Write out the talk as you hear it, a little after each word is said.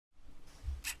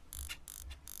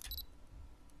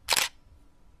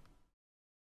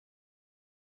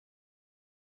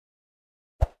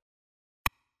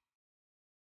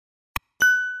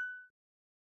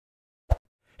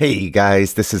Hey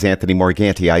guys, this is Anthony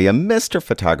Morganti. I am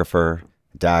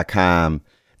MrPhotographer.com.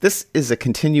 This is a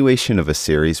continuation of a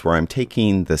series where I'm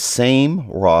taking the same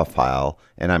RAW file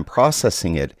and I'm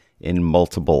processing it in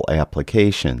multiple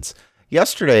applications.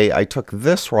 Yesterday I took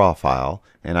this RAW file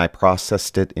and I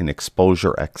processed it in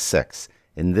Exposure X6,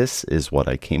 and this is what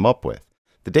I came up with.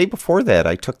 The day before that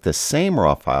I took the same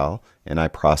RAW file and I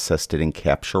processed it in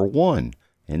Capture One,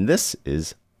 and this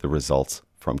is the results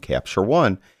from Capture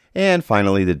One. And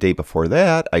finally, the day before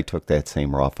that, I took that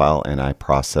same RAW file and I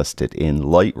processed it in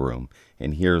Lightroom.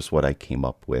 And here's what I came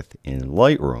up with in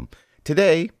Lightroom.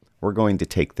 Today, we're going to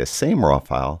take this same RAW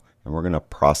file and we're going to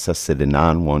process it in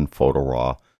On1 Photo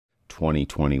RAW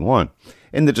 2021.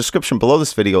 In the description below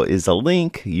this video is a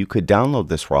link. You could download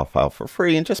this RAW file for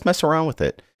free and just mess around with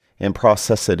it and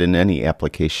process it in any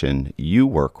application you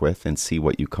work with and see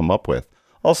what you come up with.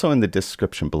 Also in the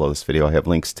description below this video, I have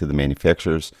links to the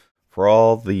manufacturers for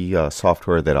all the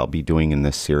software that I'll be doing in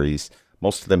this series.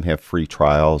 Most of them have free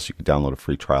trials. You can download a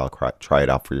free trial, try it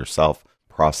out for yourself,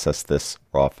 process this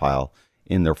RAW file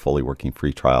in their fully working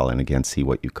free trial, and again, see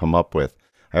what you come up with.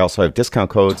 I also have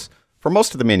discount codes for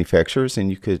most of the manufacturers, and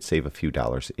you could save a few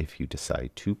dollars if you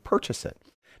decide to purchase it.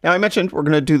 Now, I mentioned we're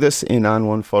going to do this in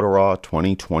On1 Photo RAW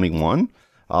 2021.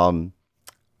 I'm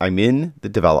in the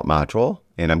Develop module,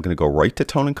 and I'm going to go right to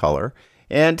Tone and Color.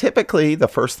 And typically, the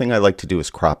first thing I like to do is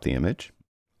crop the image.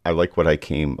 I like what I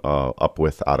came up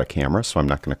with out of camera, so I'm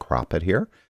not going to crop it here.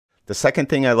 The second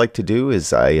thing I like to do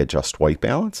is I adjust white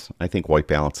balance. I think white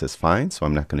balance is fine, so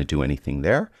I'm not going to do anything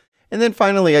there. And then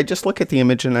finally, I just look at the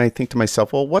image and I think to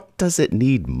myself, well, what does it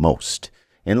need most?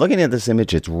 And looking at this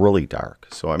image, it's really dark.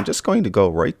 So I'm just going to go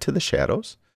right to the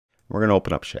shadows. We're going to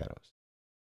open up shadows.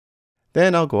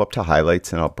 Then I'll go up to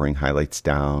highlights and I'll bring highlights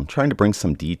down, trying to bring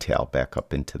some detail back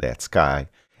up into that sky.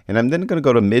 And I'm then going to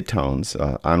go to midtones,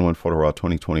 On1 Photo RAW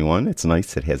 2021. It's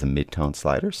nice, it has a midtone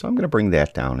slider, so I'm going to bring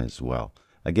that down as well.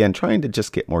 Again, trying to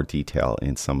just get more detail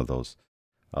in some of those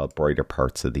brighter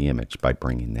parts of the image by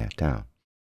bringing that down.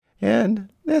 And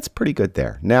that's pretty good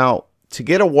there. Now, to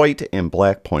get a white and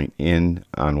black point in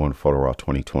On1 Photo RAW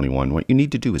 2021, what you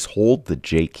need to do is hold the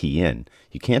J key in.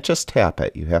 You can't just tap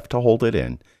it, you have to hold it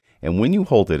in. And when you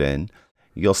hold it in,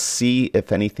 you'll see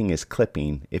if anything is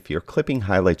clipping. If you're clipping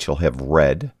highlights, you'll have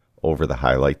red over the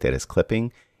highlight that is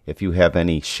clipping. If you have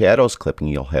any shadows clipping,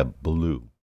 you'll have blue.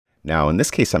 Now, in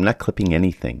this case, I'm not clipping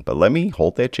anything, but let me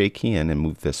hold that J key in and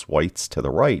move this whites to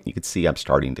the right. You can see I'm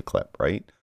starting to clip, right?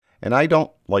 And I don't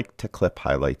like to clip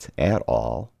highlights at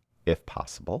all, if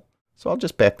possible. So I'll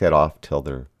just back that off till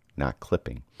they're not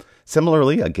clipping.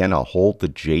 Similarly, again, I'll hold the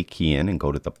J key in and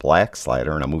go to the black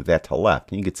slider and I'll move that to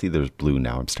left. And you can see there's blue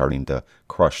now. I'm starting to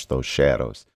crush those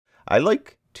shadows. I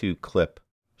like to clip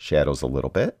shadows a little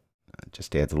bit. It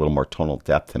just adds a little more tonal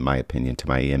depth, in my opinion, to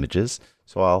my images.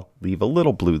 So I'll leave a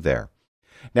little blue there.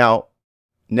 Now,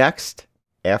 next,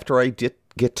 after I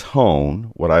get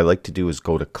tone, what I like to do is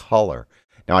go to color.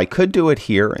 Now, I could do it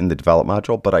here in the Develop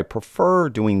module, but I prefer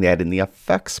doing that in the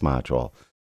Effects module.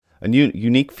 A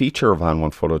unique feature of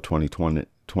On1 Photo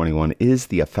 2021 is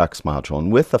the Effects module.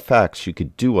 And with Effects, you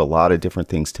could do a lot of different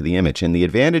things to the image. And the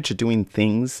advantage of doing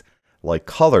things like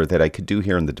color that I could do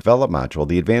here in the Develop module,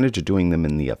 the advantage of doing them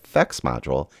in the Effects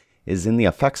module is in the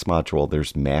Effects module,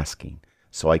 there's masking.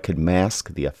 So I could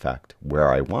mask the effect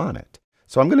where I want it.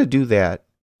 So I'm going to do that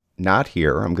not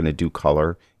here. I'm going to do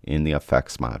color in the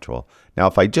Effects module. Now,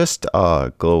 if I just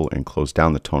go and close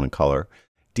down the Tone and Color,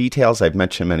 details I've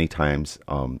mentioned many times,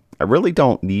 I really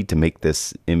don't need to make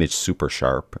this image super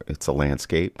sharp. It's a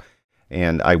landscape,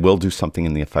 and I will do something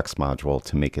in the Effects module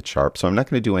to make it sharp, so I'm not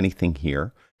going to do anything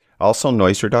here. Also,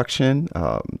 noise reduction.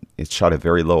 It's shot at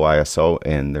very low ISO,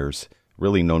 and there's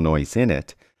really no noise in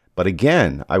it. But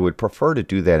again, I would prefer to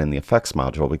do that in the Effects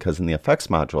module, because in the Effects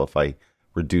module, if I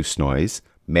reduce noise,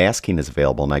 masking is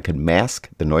available, and I could mask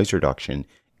the noise reduction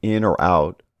in or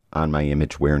out on my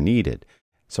image where needed.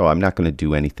 So I'm not going to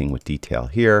do anything with detail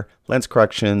here. Lens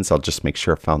corrections, I'll just make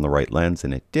sure I found the right lens,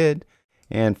 and it did.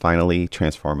 And finally,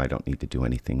 transform, I don't need to do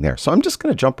anything there. So I'm just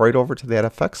going to jump right over to that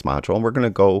Effects module, and we're going to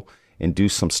go and do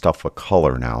some stuff with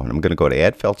color now. And I'm going to go to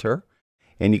Add Filter,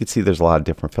 and you can see there's a lot of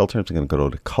different filters. I'm going to go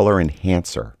to Color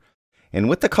Enhancer. And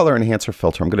with the Color Enhancer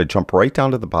filter, I'm going to jump right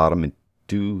down to the bottom and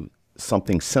do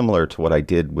something similar to what I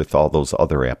did with all those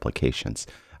other applications.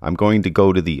 I'm going to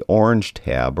go to the Orange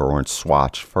tab, or Orange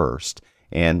Swatch first.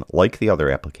 And like the other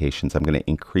applications, I'm going to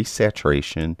increase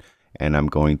saturation and I'm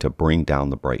going to bring down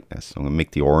the brightness. I'm going to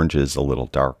make the oranges a little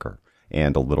darker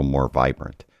and a little more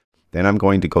vibrant. Then I'm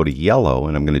going to go to yellow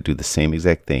and I'm going to do the same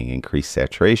exact thing. Increase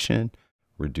saturation,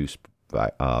 reduce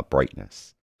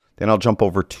brightness. Then I'll jump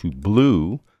over to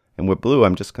blue. And with blue,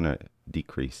 I'm just going to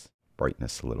decrease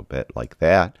brightness a little bit like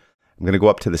that. I'm going to go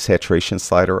up to the saturation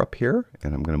slider up here,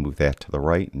 and I'm going to move that to the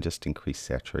right and just increase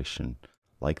saturation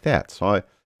like that. So I'm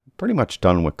pretty much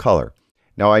done with color.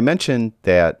 Now I mentioned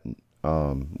that,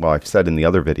 well, I've said in the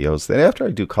other videos that after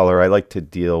I do color, I like to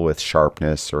deal with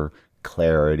sharpness or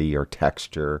clarity or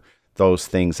texture. Those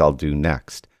things I'll do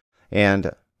next.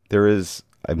 And there is,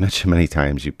 I've mentioned many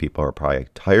times, you people are probably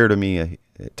tired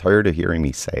of hearing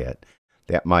me say it,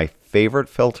 that my favorite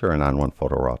filter in On1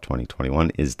 Photo RAW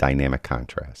 2021 is dynamic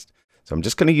contrast. So I'm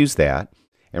just going to use that.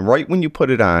 And right when you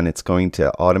put it on, it's going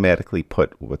to automatically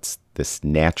put what's this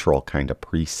natural kind of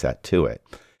preset to it.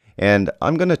 And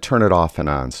I'm going to turn it off and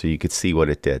on so you could see what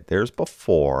it did. There's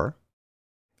before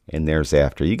and there's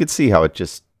after. You can see how it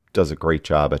just does a great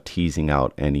job of teasing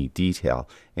out any detail.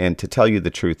 And to tell you the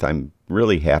truth, I'm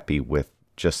really happy with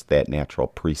just that natural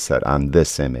preset on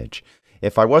this image.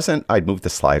 If I wasn't, I'd move the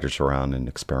sliders around and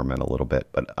experiment a little bit,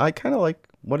 but I kind of like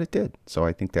what it did, so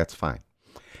I think that's fine.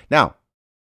 Now,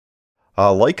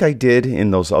 like I did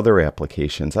in those other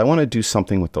applications, I want to do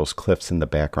something with those cliffs in the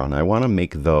background. I want to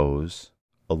make those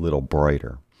a little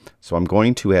brighter. So I'm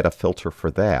going to add a filter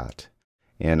for that,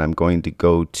 and I'm going to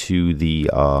go to the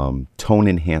tone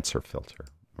enhancer filter,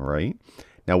 all right?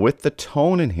 Now with the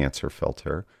tone enhancer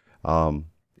filter,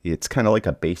 it's kind of like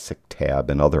a basic tab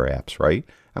in other apps, right?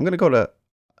 I'm going to go to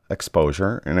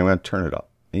exposure and I'm going to turn it up.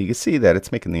 And you can see that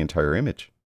it's making the entire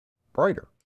image brighter.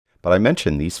 But I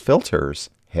mentioned these filters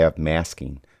have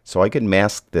masking. So I can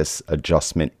mask this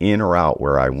adjustment in or out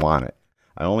where I want it.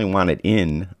 I only want it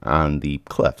in on the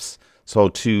cliffs. So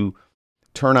to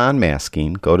turn on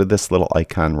masking, go to this little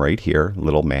icon right here,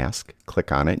 little mask,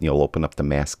 click on it and you'll open up the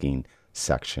masking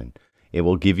section. It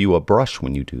will give you a brush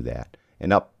when you do that.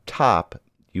 And up top,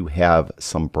 you have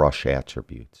some brush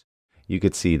attributes. You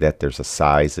could see that there's a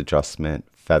size adjustment,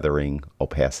 feathering,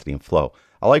 opacity, and flow.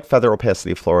 I like feather,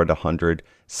 opacity, flow at 100.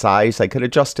 Size, I could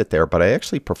adjust it there, but I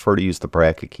actually prefer to use the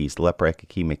bracket keys. The left bracket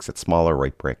key makes it smaller,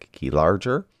 right bracket key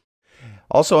larger.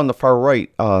 Also on the far right,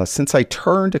 since I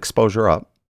turned exposure up,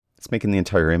 it's making the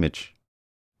entire image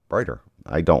brighter.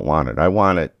 I don't want it. I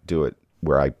want to do it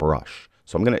where I brush.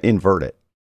 So I'm going to invert it.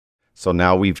 So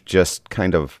now we've just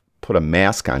kind of put a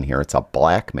mask on here. It's a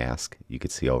black mask, you can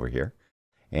see over here.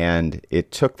 And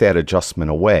it took that adjustment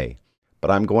away.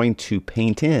 But I'm going to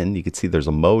paint in, you can see there's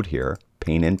a mode here,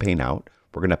 paint in, paint out.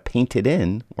 We're going to paint it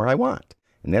in where I want.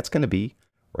 And that's going to be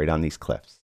right on these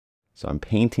cliffs. So I'm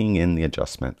painting in the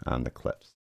adjustment on the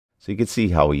cliffs. So you can see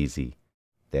how easy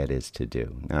that is to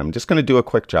do. Now I'm just going to do a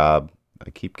quick job. I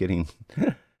keep getting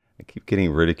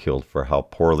ridiculed for how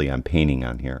poorly I'm painting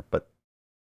on here. But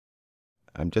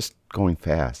I'm just going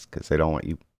fast because I don't want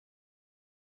you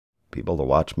people to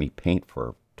watch me paint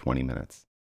for 20 minutes.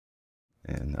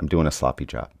 And I'm doing a sloppy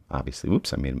job, obviously.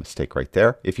 Oops, I made a mistake right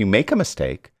there. If you make a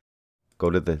mistake,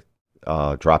 go to the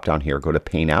drop down here, go to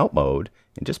paint out mode,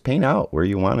 and just paint out where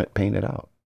you want it, paint it out.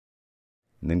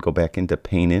 And then go back into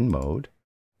paint in mode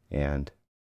and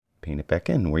paint it back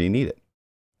in where you need it.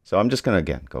 So I'm just going to,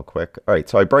 again, go quick. All right,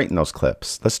 so I brighten those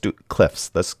cliffs. Let's do cliffs.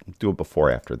 Let's do a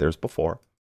before, after. There's before,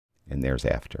 and there's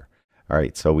after. All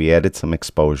right, so we added some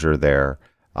exposure there.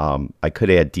 I could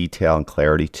add detail and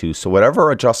clarity too. So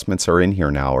whatever adjustments are in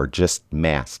here now are just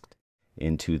masked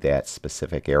into that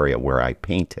specific area where I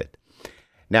painted.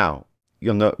 Now,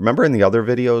 you'll know, remember in the other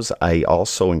videos, I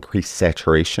also increased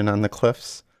saturation on the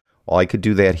cliffs? Well, I could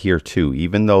do that here too,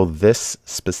 even though this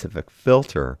specific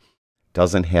filter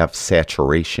doesn't have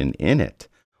saturation in it.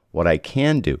 What I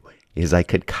can do is I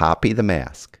could copy the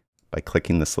mask by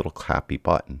clicking this little copy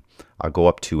button. I'll go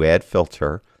up to add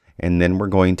filter, and then we're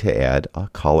going to add a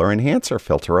color enhancer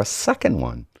filter, a second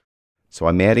one. So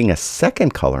I'm adding a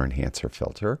second color enhancer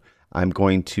filter. I'm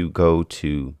going to go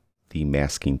to the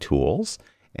masking tools,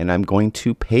 and I'm going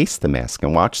to paste the mask.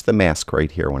 And watch the mask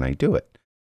right here when I do it.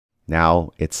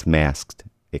 Now it's masked.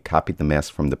 It copied the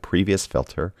mask from the previous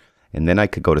filter. And then I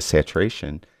could go to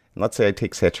saturation. And let's say I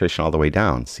take saturation all the way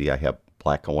down. See, I have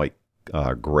black and white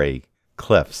gray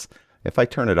cliffs. If I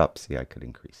turn it up, see, I could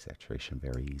increase saturation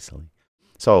very easily.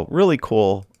 So really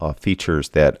cool features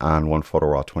that On1 Photo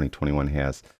RAW 2021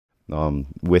 has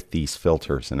with these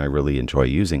filters, and I really enjoy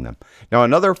using them. Now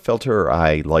another filter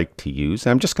I like to use,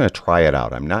 and I'm just going to try it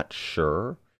out. I'm not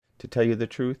sure, to tell you the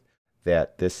truth,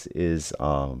 that this is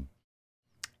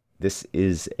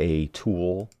a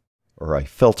tool or a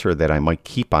filter that I might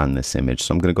keep on this image.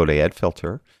 So I'm going to go to add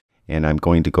filter, and I'm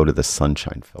going to go to the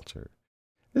sunshine filter.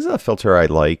 This is a filter I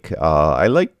like. I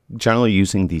like generally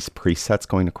using these presets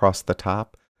going across the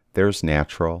top. There's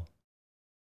natural.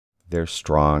 There's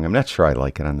strong. I'm not sure I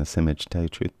like it on this image, to tell you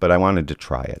the truth, but I wanted to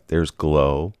try it. There's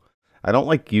glow. I don't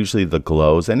like usually the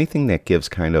glows. Anything that gives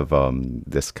kind of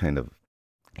this kind of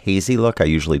hazy look, I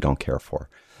usually don't care for.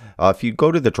 If you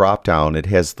go to the drop down, it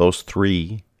has those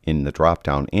three in the drop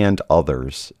down and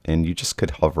others, and you just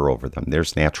could hover over them.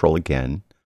 There's natural again.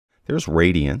 There's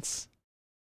radiance.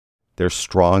 There's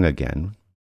strong again.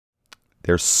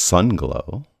 There's sun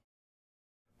glow.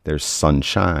 There's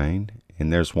sunshine,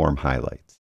 and there's warm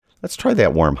highlights. Let's try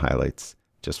that warm highlights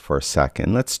just for a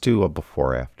second. Let's do a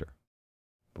before after.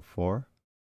 Before,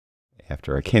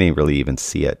 after. I can't really even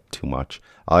see it too much.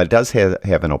 It does have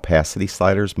an opacity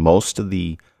sliders. Most of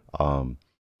the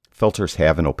filters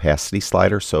have an opacity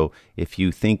slider, so if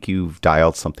you think you've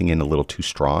dialed something in a little too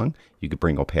strong, you could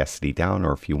bring opacity down,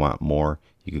 or if you want more,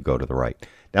 you could go to the right.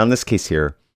 Now in this case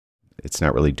here, it's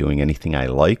not really doing anything I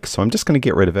like, so I'm just going to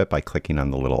get rid of it by clicking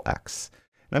on the little X.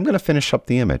 And I'm going to finish up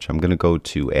the image. I'm going to go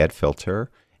to Add Filter,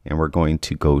 and we're going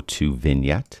to go to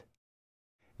Vignette.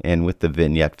 And with the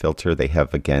Vignette filter, they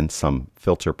have, again, some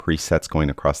filter presets going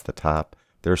across the top.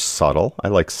 There's Subtle. I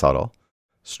like Subtle.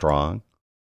 Strong.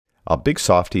 Big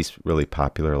Softy's really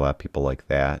popular. A lot of people like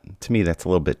that. To me, that's a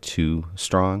little bit too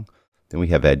strong. Then we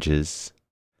have Edges.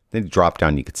 Then drop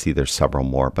down, you can see there's several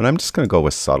more. But I'm just going to go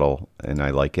with Subtle, and I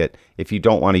like it. If you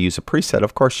don't want to use a preset,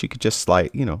 of course, you could just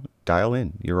slide, dial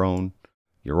in your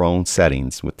own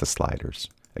settings with the sliders.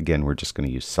 Again, we're just going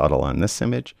to use Subtle on this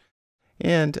image.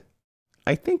 And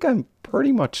I think I'm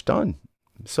pretty much done.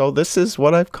 So this is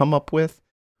what I've come up with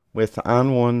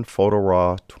On1 Photo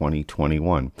RAW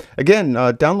 2021. Again,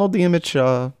 download the image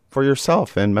for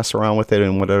yourself and mess around with it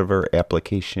in whatever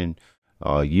application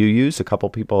you use. A couple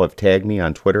people have tagged me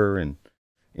on Twitter and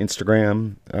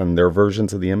Instagram on their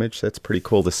versions of the image. That's pretty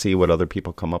cool to see what other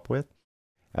people come up with.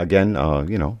 Again,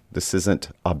 this isn't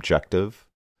objective.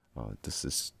 This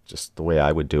is just the way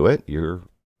I would do it. Your,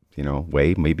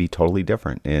 way may be totally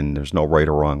different, and there's no right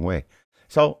or wrong way.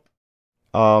 So,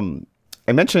 I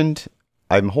mentioned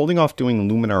I'm holding off doing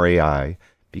Luminar AI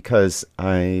because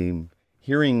I'm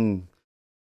hearing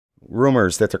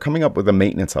rumors that they're coming up with a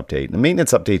maintenance update. The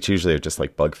maintenance updates usually are just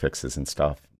like bug fixes and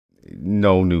stuff.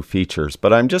 No new features,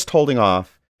 but I'm just holding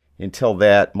off until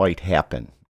that might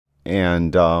happen.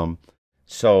 And in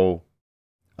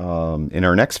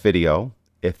our next video,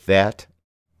 if that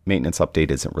maintenance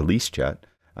update isn't released yet,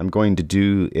 I'm going to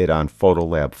do it on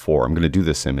Photolab 4. I'm going to do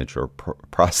this image or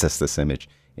process this image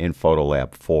in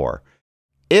Photolab 4.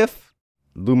 If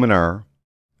Luminar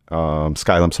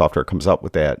Skylum software comes up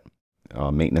with that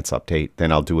maintenance update,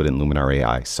 then I'll do it in Luminar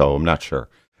AI. So I'm not sure.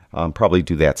 I'll probably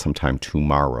do that sometime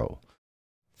tomorrow.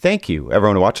 Thank you,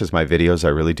 everyone who watches my videos. I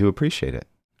really do appreciate it.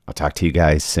 I'll talk to you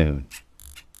guys soon.